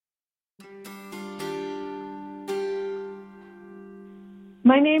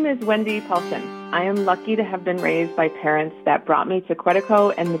My name is Wendy Paulson. I am lucky to have been raised by parents that brought me to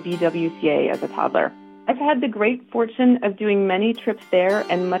Quetico and the BWCA as a toddler. I've had the great fortune of doing many trips there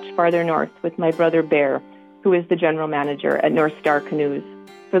and much farther north with my brother Bear, who is the general manager at North Star Canoes.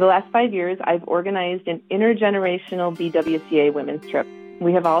 For the last 5 years, I've organized an intergenerational BWCA women's trip.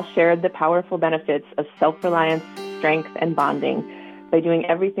 We have all shared the powerful benefits of self-reliance, strength, and bonding by doing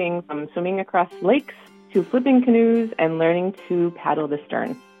everything from swimming across lakes to flipping canoes and learning to paddle the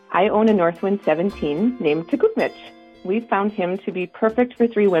stern. I own a Northwind 17 named Tukukmich. We found him to be perfect for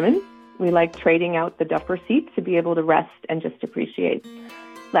 3 women. We like trading out the duffer seat to be able to rest and just appreciate.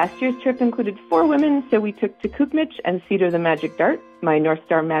 Last year's trip included 4 women, so we took Tukukmich and Cedar the Magic Dart, my North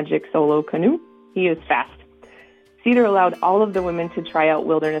Star Magic solo canoe. He is fast. Cedar allowed all of the women to try out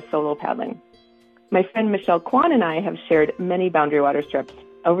wilderness solo paddling. My friend Michelle Kwan and I have shared many Boundary Waters trips.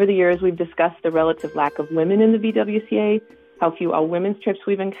 Over the years, we've discussed the relative lack of women in the BWCA, how few all-women's trips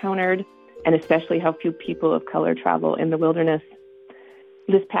we've encountered, and especially how few people of color travel in the wilderness.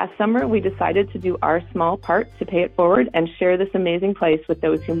 This past summer, we decided to do our small part to pay it forward and share this amazing place with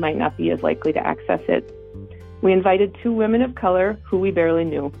those who might not be as likely to access it. We invited 2 women of color who we barely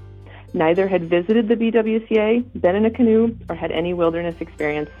knew. Neither had visited the BWCA, been in a canoe, or had any wilderness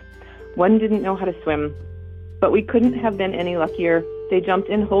experience. One didn't know how to swim, but we couldn't have been any luckier. They jumped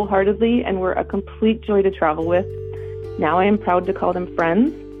in wholeheartedly and were a complete joy to travel with. Now I am proud to call them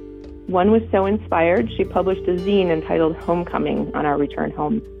friends. One was so inspired, she published a zine entitled Homecoming on our return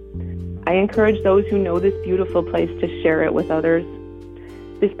home. I encourage those who know this beautiful place to share it with others.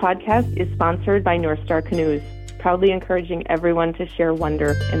 This podcast is sponsored by North Star Canoes, proudly encouraging everyone to share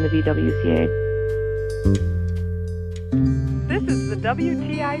wonder in the BWCA. This is the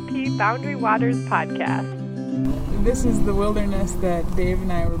WTIP Boundary Waters podcast. This is the wilderness that Dave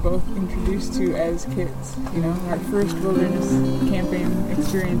and I were both introduced to as kids. You know, our first wilderness camping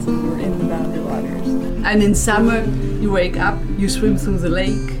experiences were in the Boundary Waters. And in summer, you wake up, you swim through the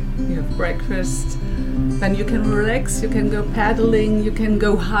lake, you have breakfast, then you can relax, you can go paddling, you can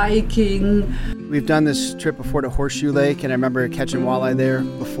go hiking. We've done this trip before to Horseshoe Lake, and I remember catching walleye there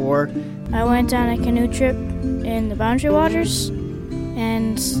before. I went on a canoe trip in the Boundary Waters,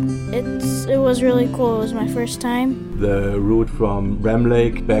 and it was really cool. It was my first time. The route from Ram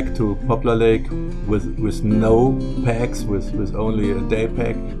Lake back to Poplar Lake with no packs, with only a day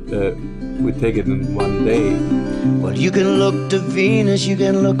pack, we take it in one day. Well, you can look to Venus, you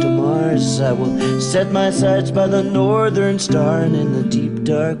can look to Mars. I will set my sights by the northern star, and in the deep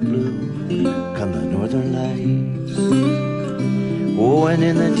dark blue come the northern lights. Oh, and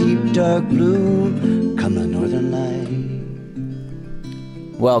in the deep dark blue come the northern lights.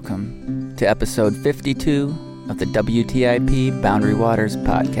 Welcome to episode 52 of the WTIP Boundary Waters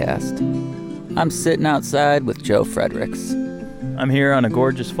podcast. I'm sitting outside with Joe Fredericks. I'm here on a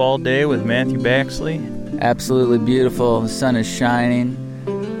gorgeous fall day with Matthew Baxley. Absolutely beautiful. The sun is shining.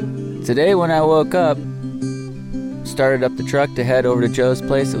 Today when I woke up, started up the truck to head over to Joe's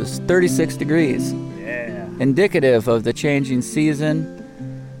place, it was 36 degrees. Yeah. Indicative of the changing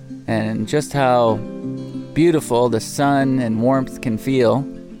season and just how beautiful the sun and warmth can feel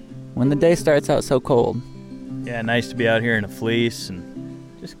when the day starts out so cold. Yeah, nice to be out here in a fleece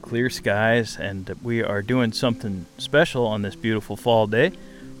and just clear skies, and we are doing something special on this beautiful fall day.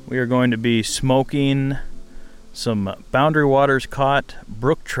 We are going to be smoking some Boundary Waters caught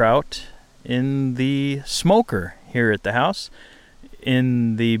brook trout in the smoker here at the house.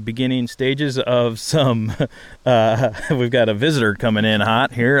 In the beginning stages of some, we've got a visitor coming in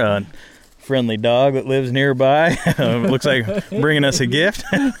hot here, a friendly dog that lives nearby. Looks like bringing us a gift.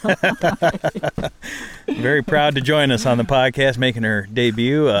 Very proud to join us on the podcast, making her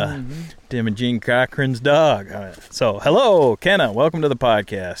debut, Tim and Jean Cochran's dog. So, hello, Kenna. Welcome to the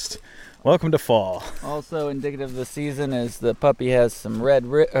podcast. Welcome to fall. Also indicative of the season is the puppy has some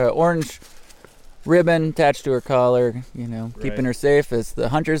orange ribbon attached to her collar, keeping her safe as the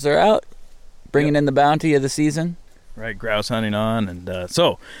hunters are out, bringing in the bounty of the season. Right, grouse hunting on. And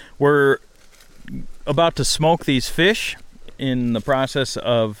so we're about to smoke these fish in the process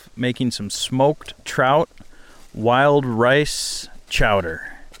of making some smoked trout wild rice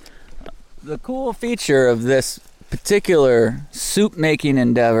chowder. The cool feature of this particular soup-making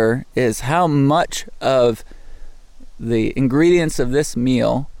endeavor is how much of the ingredients of this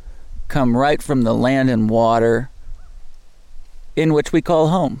meal come right from the land and water in which we call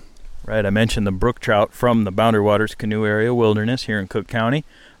home. Right, I mentioned the brook trout from the Boundary Waters Canoe Area Wilderness here in Cook County.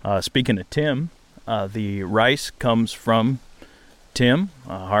 Speaking of Tim, the rice comes from Tim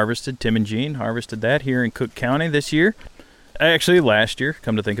and Jean harvested that here in Cook County this year. actually last year,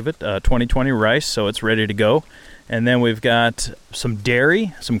 come to think of it, 2020 rice, so it's ready to go. And then we've got some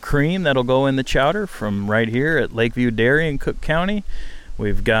dairy, some cream that'll go in the chowder from right here at Lakeview Dairy in Cook County.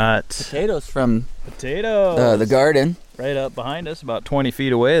 We've got potatoes from the garden. Right up behind us, about 20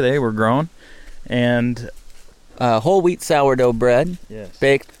 feet away. They were grown. And whole wheat sourdough bread, yes,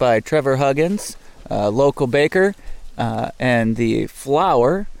 baked by Trevor Huggins, local baker. And the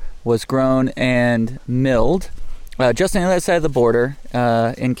flour was grown and milled just on the other side of the border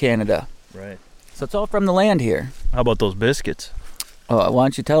in Canada. Right. So it's all from the land here. How about those biscuits? Oh, why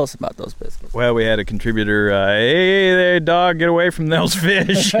don't you tell us about those biscuits? Well, we had a contributor, hey there, dog, get away from those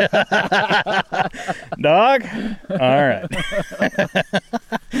fish. Dog? All right.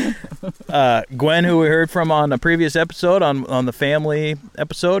 Gwen, who we heard from on a previous episode, on the family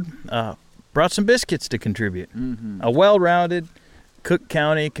episode, brought some biscuits to contribute. Mm-hmm. A well-rounded Cook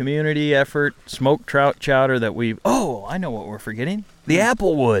County community effort smoked trout chowder that we've... Oh, I know what we're forgetting. The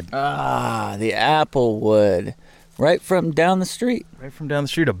applewood. Ah, the applewood. Right from down the street. Right from down the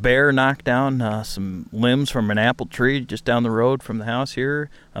street. A bear knocked down some limbs from an apple tree just down the road from the house here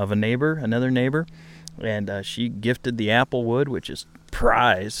of another neighbor. And she gifted the applewood, which is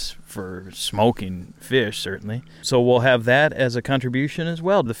prize for smoking fish, certainly. So we'll have that as a contribution as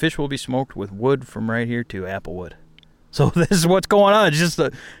well. The fish will be smoked with wood from right here to applewood. So this is what's going on. It's just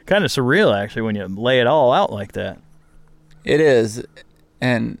kind of surreal, actually, when you lay it all out like that. It is.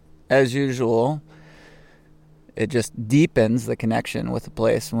 And as usual, it just deepens the connection with the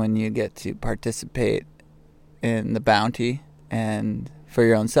place when you get to participate in the bounty and for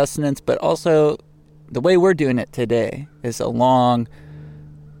your own sustenance. But also, the way we're doing it today is a long,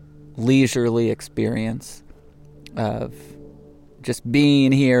 leisurely experience of just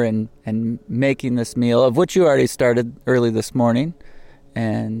being here and making this meal, of which you already started early this morning,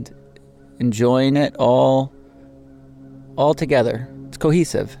 and enjoying it all together. It's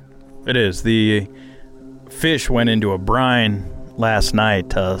cohesive. It is. The fish went into a brine last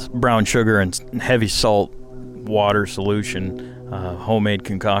night, brown sugar and heavy salt water solution, homemade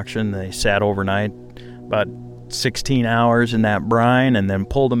concoction. They sat overnight, about 16 hours in that brine, and then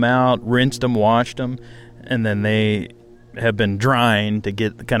pulled them out, rinsed them, washed them, and then they have been drying to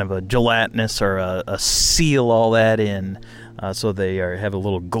get kind of a gelatinous or a seal all that in, so they have a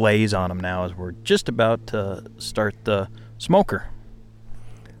little glaze on them now as we're just about to start the smoker.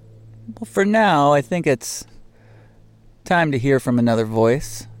 Well, for now, I think it's time to hear from another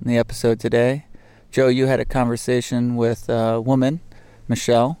voice in the episode today. Joe, you had a conversation with a woman,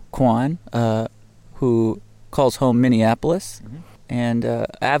 Michelle Kwan, who calls home Minneapolis, and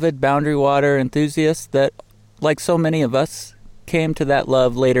avid Boundary Water enthusiast that, like so many of us, came to that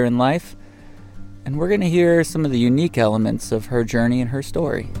love later in life. And we're going to hear some of the unique elements of her journey and her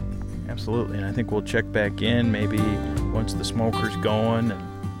story. Absolutely, and I think we'll check back in maybe once the smoker's going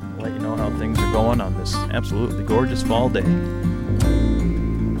and let you know how things are going on this absolutely gorgeous fall day.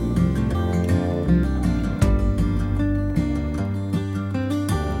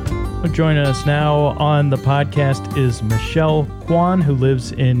 Joining us now on the podcast is Michelle Kwan, who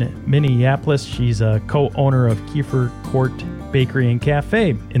lives in Minneapolis. She's a co-owner of Kiefer Court Bakery and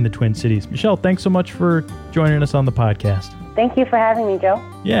Cafe in the Twin Cities. Michelle, thanks so much for joining us on the podcast. Thank you for having me, Joe.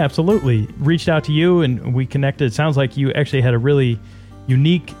 Yeah, absolutely. Reached out to you and we connected. It sounds like you actually had a really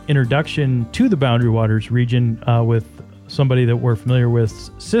unique introduction to the Boundary Waters region with somebody that we're familiar with,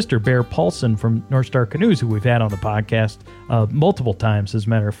 Sister Bear Paulson from North Star Canoes, who we've had on the podcast multiple times, as a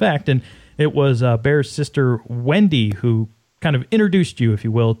matter of fact. And it was Bear's sister, Wendy, who kind of introduced you, if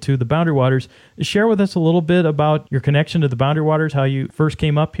you will, to the Boundary Waters. Share with us a little bit about your connection to the Boundary Waters, how you first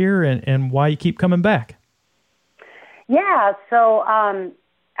came up here, and why you keep coming back. Yeah, so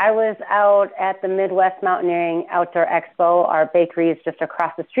I was out at the Midwest Mountaineering Outdoor Expo. Our bakery is just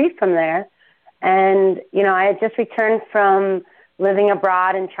across the street from there. And, you know, I had just returned from living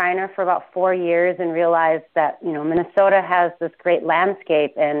abroad in China for about 4 years and realized that, you know, Minnesota has this great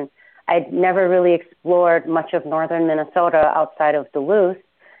landscape, and I'd never really explored much of northern Minnesota outside of Duluth,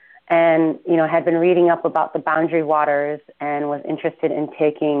 and, you know, had been reading up about the Boundary Waters and was interested in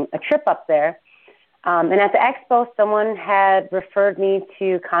taking a trip up there. And at the expo, someone had referred me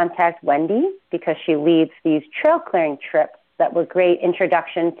to contact Wendy because she leads these trail clearing trips that were great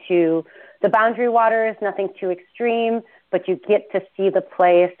introduction to the Boundary Waters, nothing too extreme, but you get to see the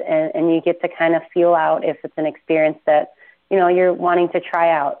place and you get to kind of feel out if it's an experience that, you know, you're wanting to try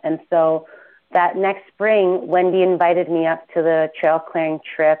out. And so that next spring, Wendy invited me up to the trail clearing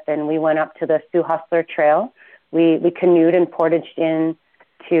trip, and we went up to the Sioux Hustler Trail. We canoed and portaged in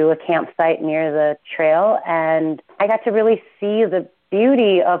to a campsite near the trail, and I got to really see the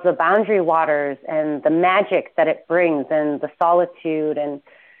beauty of the Boundary Waters and the magic that it brings and the solitude and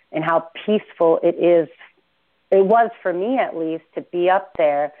how peaceful it is. It was for me, at least, to be up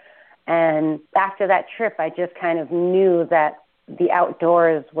there. And after that trip, I just kind of knew that the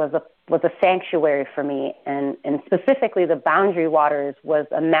outdoors was a sanctuary for me. And specifically the Boundary Waters was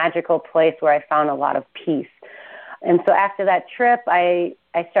a magical place where I found a lot of peace. And so after that trip, I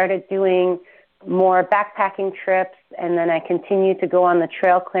started doing more backpacking trips, and then I continued to go on the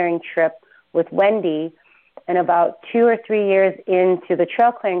trail clearing trip with Wendy. And about 2 or 3 years into the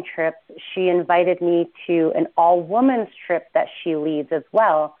trail clearing trips, she invited me to an all-women's trip that she leads as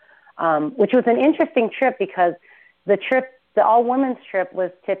well, which was an interesting trip because the all-women's trip was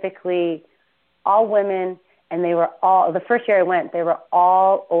typically all women, and they were all, the first year I went, they were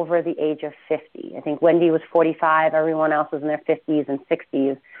all over the age of 50. I think Wendy was 45, everyone else was in their 50s and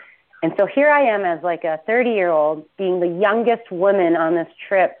 60s. And so here I am as like a 30-year-old being the youngest woman on this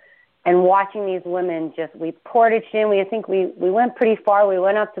trip and watching these women we portaged in. I think we went pretty far. We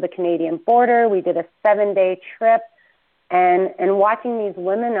went up to the Canadian border. We did a 7-day trip. And watching these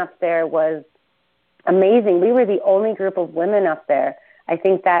women up there was amazing. We were the only group of women up there. I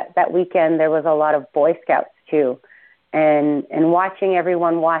think that weekend there was a lot of Boy Scouts too. And watching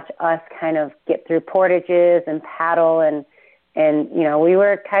everyone watch us kind of get through portages and paddle and you know, we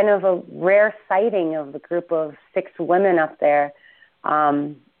were kind of a rare sighting of the group of 6 women up there.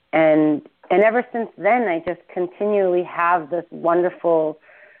 And ever since then, I just continually have this wonderful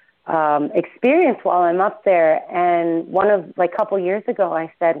experience while I'm up there. And a couple years ago,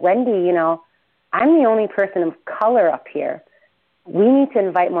 I said, Wendy, you know, I'm the only person of color up here. We need to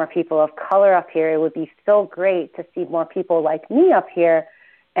invite more people of color up here. It would be so great to see more people like me up here.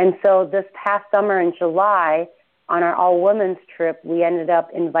 And so this past summer in July, on our all-women's trip, we ended up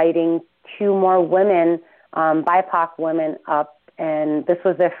inviting 2 more women, BIPOC women, up, and this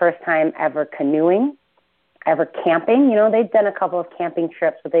was their first time ever canoeing, ever camping. You know, they'd done a couple of camping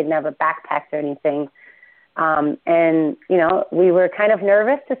trips, but they'd never backpacked or anything. And, you know, we were kind of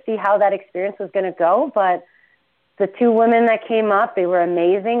nervous to see how that experience was going to go, but the 2 women that came up, they were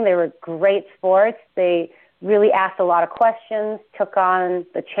amazing. They were great sports. They really asked a lot of questions, took on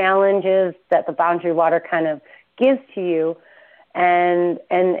the challenges that the Boundary Water kind of gives to you, and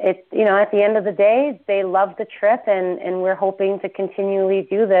it, you know, at the end of the day, they loved the trip, and we're hoping to continually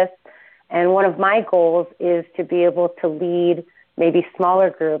do this. And one of my goals is to be able to lead maybe smaller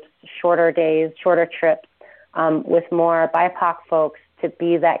groups, shorter days, shorter trips, with more BIPOC folks, to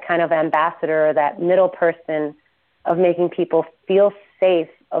be that kind of ambassador, that middle person of making people feel safe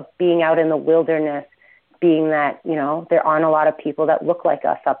of being out in the wilderness, being that, you know, there aren't a lot of people that look like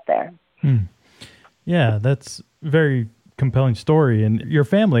us up there. Yeah, that's a very compelling story. And your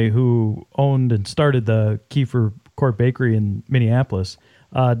family, who owned and started the Kiefer Court Bakery in Minneapolis,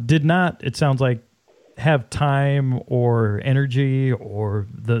 did not, it sounds like, have time or energy or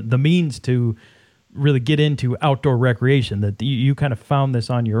the means to really get into outdoor recreation, that you kind of found this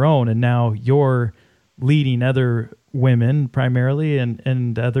on your own, and now you're leading other women primarily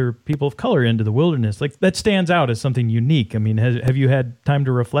and other people of color into the wilderness. Like, that stands out as something unique. I mean, have you had time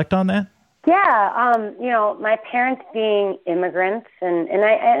to reflect on that? Yeah, you know, my parents being immigrants, and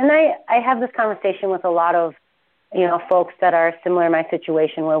I have this conversation with a lot of, you know, folks that are similar in my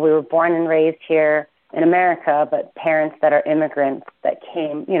situation, where we were born and raised here in America, but parents that are immigrants that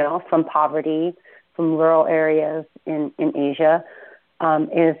came, you know, from poverty, from rural areas in Asia,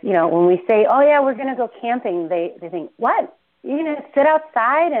 is, you know, when we say, oh yeah, we're going to go camping, they think, what? You're going to sit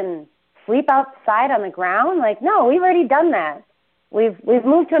outside and sleep outside on the ground? Like, no, we've already done that. We've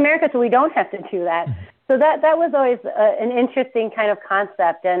moved to America, so we don't have to do that. So that was always an interesting kind of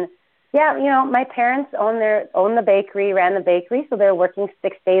concept. And yeah, you know, my parents owned the bakery, ran the bakery, so they were working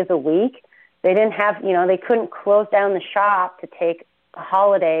 6 days a week. They didn't have, you know, they couldn't close down the shop to take a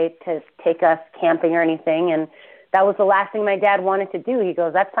holiday to take us camping or anything. And that was the last thing my dad wanted to do. He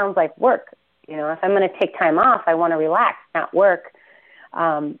goes, that sounds like work. You know, if I'm going to take time off, I want to relax, not work.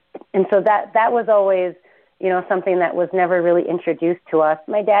 And so that was always, you know, something that was never really introduced to us.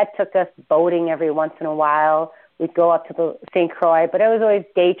 My dad took us boating every once in a while. We'd go up to the St. Croix, but it was always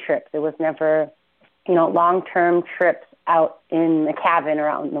day trips. It was never, you know, long-term trips out in the cabin or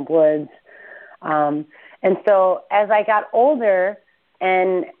out in the woods. And so as I got older,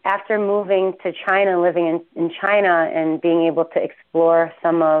 and after moving to China, living in China and being able to explore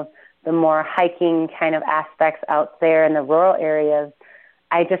some of the more hiking kind of aspects out there in the rural areas,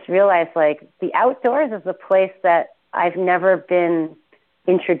 I just realized, like, the outdoors is a place that I've never been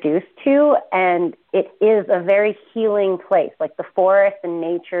introduced to, and it is a very healing place. Like, the forest and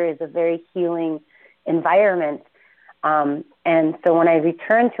nature is a very healing environment. And And so when I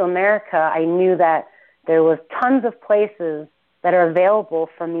returned to America, I knew that there was tons of places that are available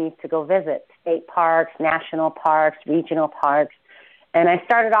for me to go visit, state parks, national parks, regional parks. And I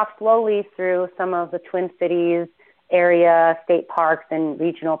started off slowly through some of the Twin Cities area, state parks and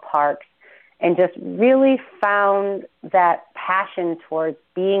regional parks, and just really found that passion towards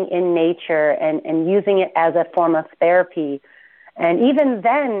being in nature and using it as a form of therapy. And even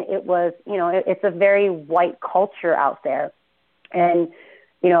then, it was, it's a very white culture out there. And,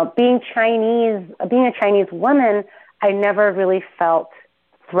 being a Chinese woman, I never really felt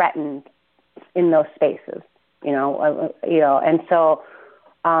threatened in those spaces, and so,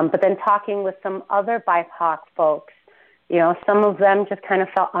 but then talking with some other BIPOC folks, some of them just kind of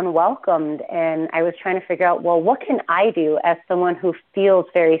felt unwelcomed, and I was trying to figure out, well, what can I do as someone who feels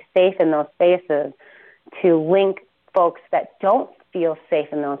very safe in those spaces to link folks that don't feel safe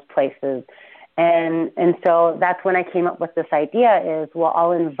in those places? And so that's when I came up with this idea is, well,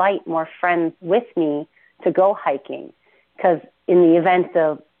 I'll invite more friends with me to go hiking, because in the event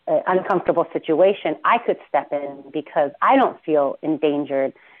of an uncomfortable situation, I could step in because I don't feel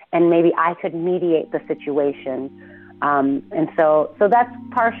endangered, and maybe I could mediate the situation. And so that's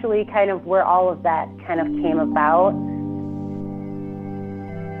partially kind of where all of that kind of came about.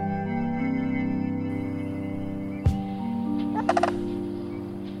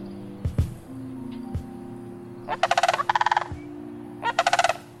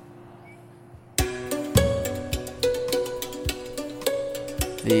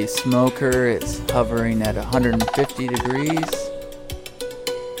 The smoker is hovering at 150 degrees,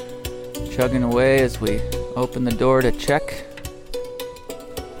 chugging away as we open the door to check.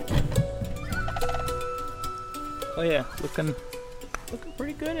 Oh yeah, looking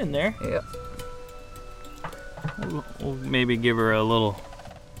pretty good in there. Yep. We'll maybe give her a little...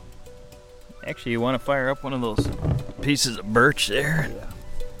 Actually, you want to fire up one of those pieces of birch there? Yeah.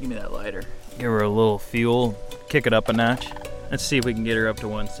 Give me that lighter. Give her a little fuel, kick it up a notch. Let's see if we can get her up to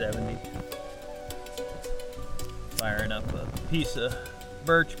 170. Firing up a piece of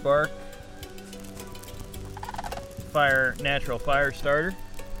birch bark. Natural fire starter.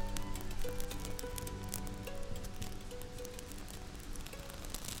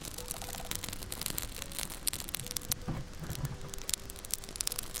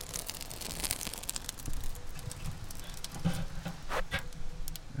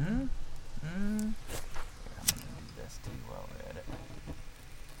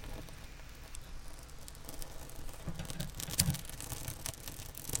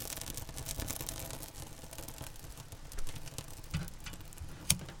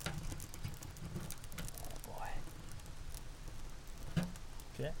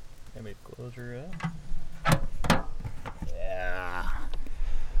 Maybe close her up. Yeah.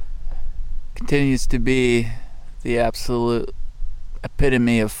 Continues to be the absolute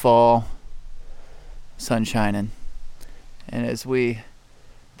epitome of fall, sun shining. And as we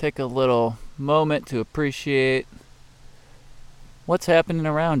take a little moment to appreciate what's happening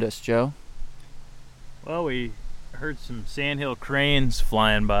around us, Joe. Well, we heard some sandhill cranes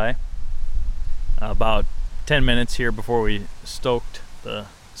flying by about 10 minutes here before we stoked the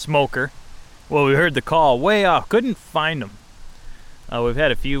smoker. Well, we heard the call way off, couldn't find them. We've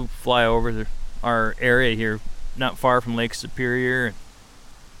had a few fly over our area here, not far from Lake Superior, and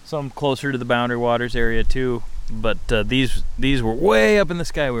some closer to the Boundary Waters area too. But these were way up in the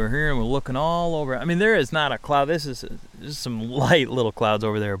sky. We were hearing, we're looking all over. I mean, there is not a cloud. This is just some light little clouds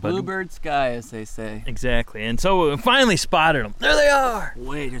over there. But bluebird sky, as they say. Exactly. And so we finally spotted them. There they are.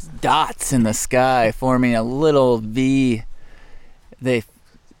 Wait, there's dots in the sky forming a little V. They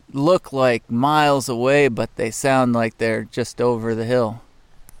look like miles away, but they sound like they're just over the hill.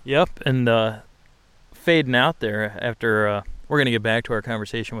 Yep, and fading out there after we're going to get back to our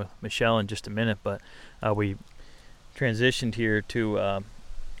conversation with Michelle in just a minute, but we transitioned here to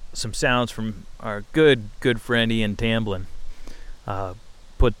some sounds from our good friend Ian Tamblyn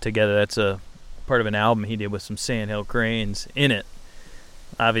put together. That's a part of an album he did with some sandhill cranes in it.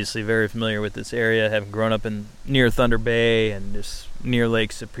 Obviously very familiar with this area, having grown up near Thunder Bay and just near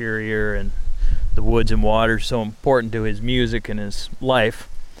Lake Superior, and the woods and water so important to his music and his life.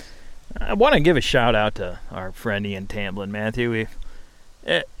 I want to give a shout out to our friend Ian Tamblyn, Matthew.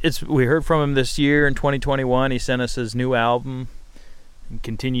 We heard from him this year in 2021. He sent us his new album and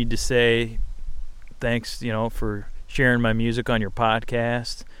continued to say thanks, for sharing my music on your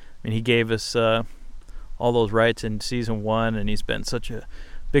podcast. I mean, he gave us all those rights in season 1, and he's been such a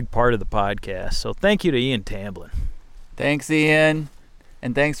big part of the podcast. So thank you to Ian Tamblyn. Thanks, Ian,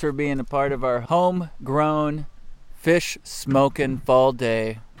 and thanks for being a part of our homegrown fish smoking fall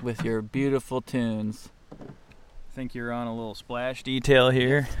day with your beautiful tunes. I think you're on a little splash detail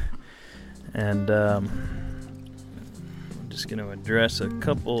here. And I'm just going to address a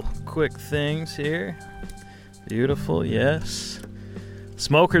couple quick things here. Beautiful, yes.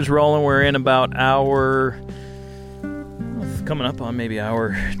 Smoker's rolling. We're in about coming up on maybe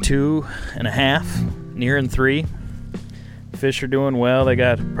hour 2.5, nearing 3. Fish are doing well. They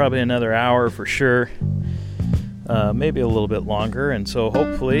got probably another hour for sure, maybe a little bit longer. And so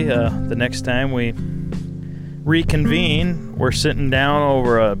hopefully the next time we reconvene, we're sitting down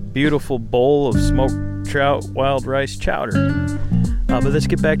over a beautiful bowl of smoked trout wild rice chowder. But let's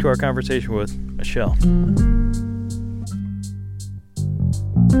get back to our conversation with Michelle.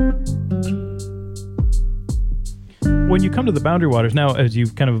 When you come to the Boundary Waters now, as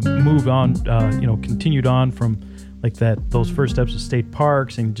you've kind of moved on, continued on from like those first steps of state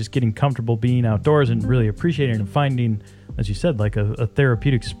parks and just getting comfortable being outdoors and really appreciating and finding, as you said, like a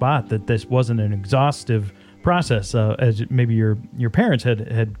therapeutic spot, that this wasn't an exhaustive process, as maybe your parents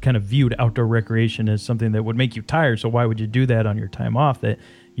had kind of viewed outdoor recreation as something that would make you tired. So why would you do that on your time off? That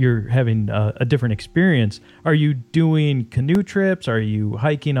you're having a different experience. Are you doing canoe trips? Are you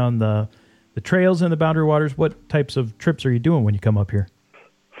hiking on the trails in the Boundary Waters? What types of trips are you doing when you come up here?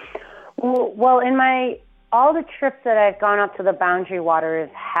 Well, in all the trips that I've gone up to the Boundary Waters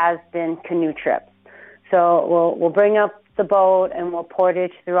has been canoe trips. So we'll bring up the boat and we'll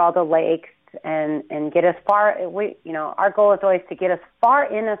portage through all the lakes and get as far. Our goal is always to get as far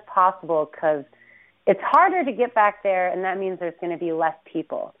in as possible because it's harder to get back there, and that means there's going to be less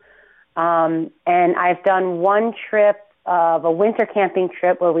people. And I've done one trip of a winter camping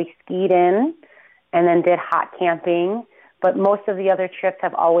trip where we skied in and then did hot camping. But most of the other trips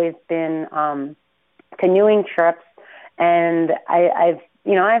have always been canoeing trips. And I've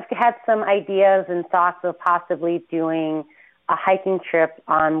had some ideas and thoughts of possibly doing a hiking trip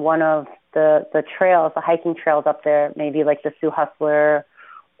on one of the trails, the hiking trails up there, maybe like the Sioux Hustler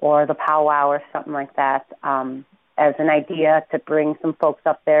or the Powwow or something like that, as an idea to bring some folks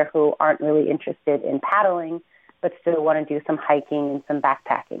up there who aren't really interested in paddling but still want to do some hiking and some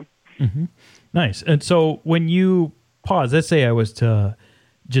backpacking. Mm-hmm. Nice. And so when you pause, let's say I was to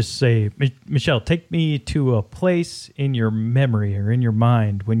just say, Michelle, take me to a place in your memory or in your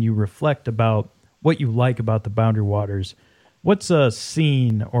mind when you reflect about what you like about the Boundary Waters. What's a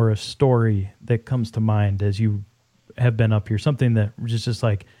scene or a story that comes to mind as you have been up here? Something that just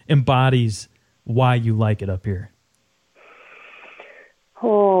like embodies why you like it up here.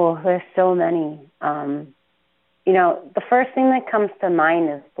 Oh, there's so many. The first thing that comes to mind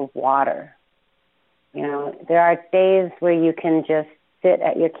is the water. There are days where you can just sit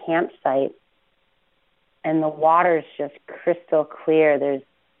at your campsite and the water's just crystal clear. There's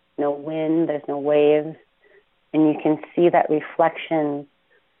no wind, there's no waves, and you can see that reflection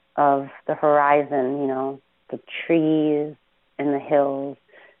of the horizon, the trees and the hills.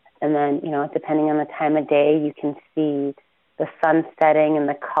 And then, depending on the time of day, you can see the sun setting and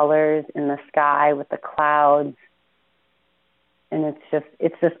the colors in the sky with the clouds. And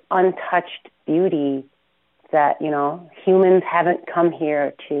it's this untouched beauty that, humans haven't come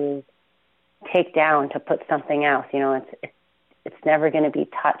here to take down, to put something else. It's never going to be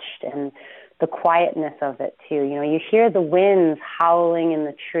touched. And the quietness of it, too. You hear the winds howling in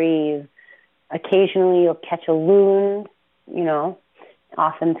the trees. Occasionally you'll catch a loon,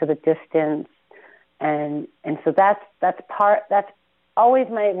 off into the distance. And so that's always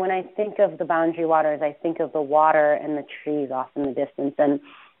when I think of the Boundary Waters, I think of the water and the trees off in the distance. And,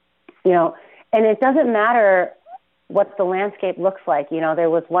 and it doesn't matter what the landscape looks like. There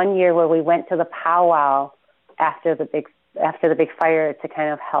was one year where we went to the Powwow after the big fire to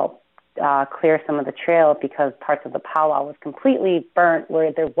kind of help clear some of the trail because parts of the Powwow was completely burnt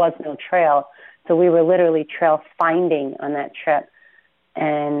where there was no trail. So we were literally trail finding on that trip.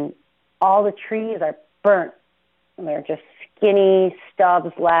 And all the trees are burnt. They're just skinny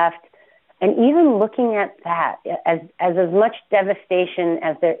stubs left. And even looking at that, as much devastation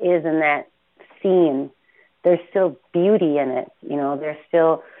as there is in that scene, there's still beauty in it. There's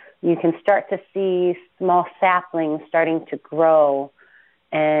still, you can start to see small saplings starting to grow.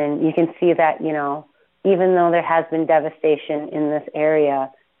 And you can see that, even though there has been devastation in this area,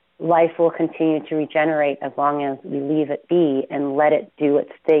 life will continue to regenerate as long as we leave it be and let it do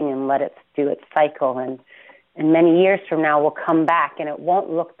its thing and let it do its cycle. And many years from now, we'll come back and it won't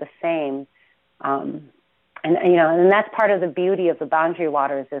look the same. And that's part of the beauty of the Boundary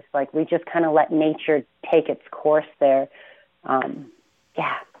Waters is like we just kind of let nature take its course there.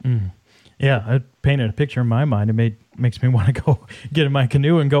 Yeah, I painted a picture in my mind. It makes me want to go get in my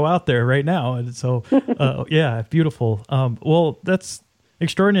canoe and go out there right now. And so, beautiful. Well, that's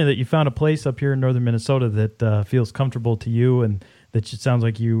extraordinary that you found a place up here in northern Minnesota that feels comfortable to you, and that it sounds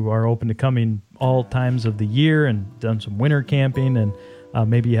like you are open to coming all times of the year, and done some winter camping, and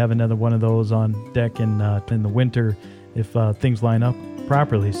maybe you have another one of those on deck in the winter if things line up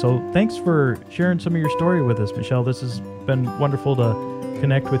properly. So thanks for sharing some of your story with us, Michelle. This has been wonderful to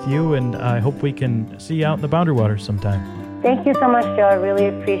connect with you, and I hope we can see you out in the Boundary Waters sometime. Thank you so much, Joe. I really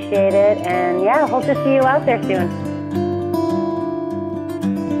appreciate it. And yeah, hope to see you out there soon.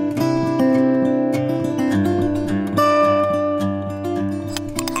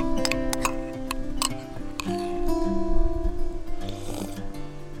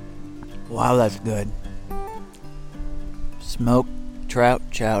 Wow, that's good. Smoked trout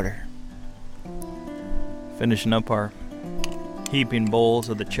chowder. Finishing up our heaping bowls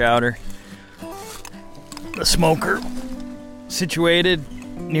of the chowder. The smoker situated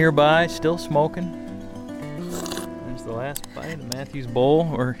nearby, still smoking. There's the last bite of Matthew's bowl.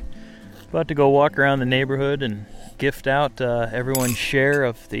 We're about to go walk around the neighborhood and gift out everyone's share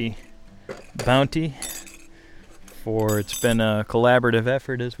of the bounty. For it's been a collaborative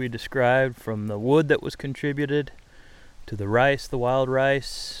effort, as we described, from the wood that was contributed to the rice, the wild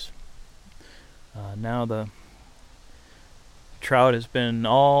rice. Now the trout has been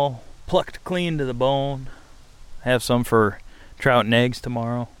all plucked clean to the bone. Have some for trout and eggs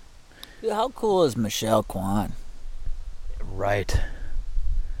tomorrow. Dude, how cool is Michelle Kwan? Right.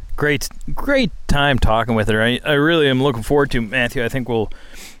 Great time talking with her. I really am looking forward to, Matthew. I think we'll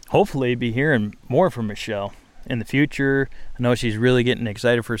hopefully be hearing more from Michelle in the future. I know she's really getting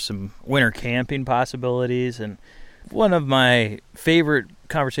excited for some winter camping possibilities, and one of my favorite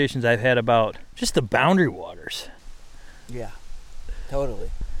conversations I've had about just the Boundary Waters. Yeah,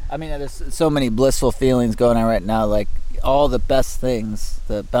 totally. I mean, there's so many blissful feelings going on right now, like all the best things,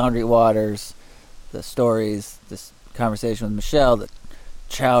 the Boundary Waters, the stories, this conversation with Michelle, the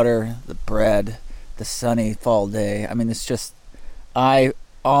chowder, the bread, the sunny fall day. I mean, it's just, I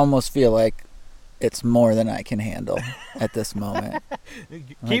almost feel like it's more than I can handle at this moment.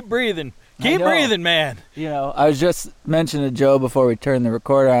 Keep breathing. Keep breathing, man. You know, I was just mentioning to Joe before we turned the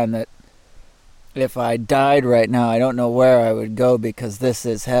recorder on that if I died right now, I don't know where I would go, because this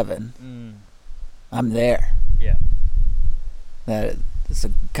is heaven. I'm there. Yeah. That is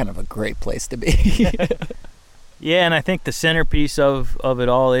kind of a great place to be. Yeah, and I think the centerpiece of it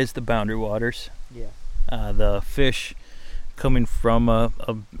all is the Boundary Waters. Yeah. The fish coming from a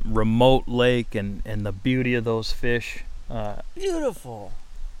remote lake, and the beauty of those fish. Beautiful.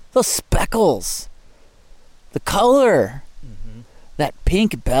 Those speckles. The color. Mm-hmm. That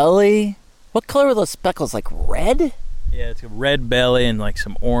pink belly. What color are those speckles? Like red? Yeah, it's a red belly and like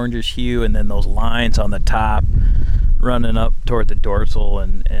some orangish hue, and then those lines on the top running up toward the dorsal,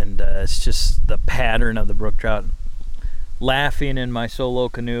 and it's just the pattern of the brook trout. Laughing in my solo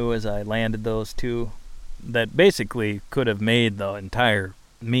canoe as I landed those two that basically could have made the entire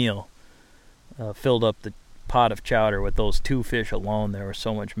meal. Filled up the pot of chowder with those two fish alone. There was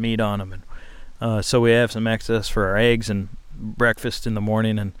so much meat on them, and so we have some excess for our eggs and breakfast in the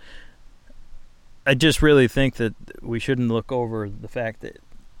morning. And I just really think that we shouldn't look over the fact that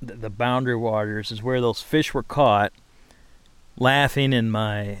the Boundary Waters is where those fish were caught. Laughing in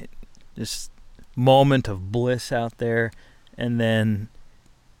my just moment of bliss out there, and then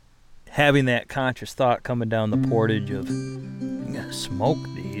having that conscious thought coming down the portage of, I'm going to smoke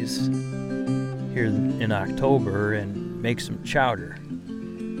these here in October and make some chowder.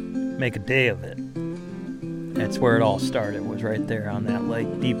 Make a day of it. That's where it all started, was right there on that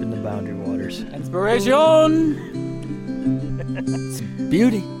lake deep in the Boundary Waters. Inspiration! It's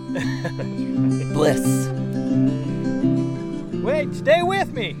beauty. Bliss. Wait, stay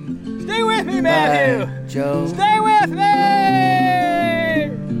with me! Stay with me, Matthew! Joe. Stay with me!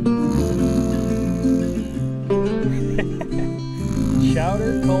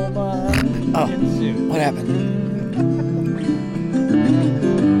 Chowder, coma, and soup. What happened?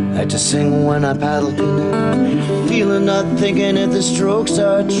 I just sing when I paddle canoe, feeling, not thinking if the strokes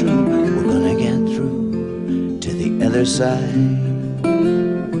are true. We're gonna get through to the other side.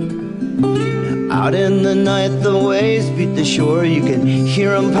 Out in the night, the waves beat the shore. You can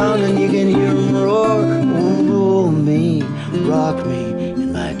hear them pounding, you can hear them roar. Oh, roll me, rock me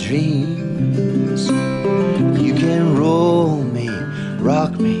in my dreams. You can roll me,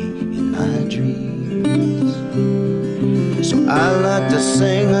 rock me in my dreams. So I like to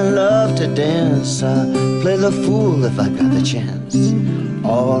sing, I love to dance. I play the fool if I got the chance.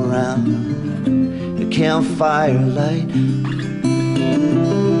 All around the campfire light.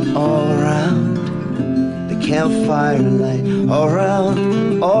 All around the campfire light. All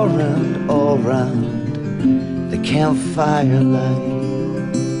round, all round, all round the campfire light.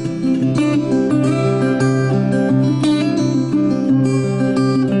 you.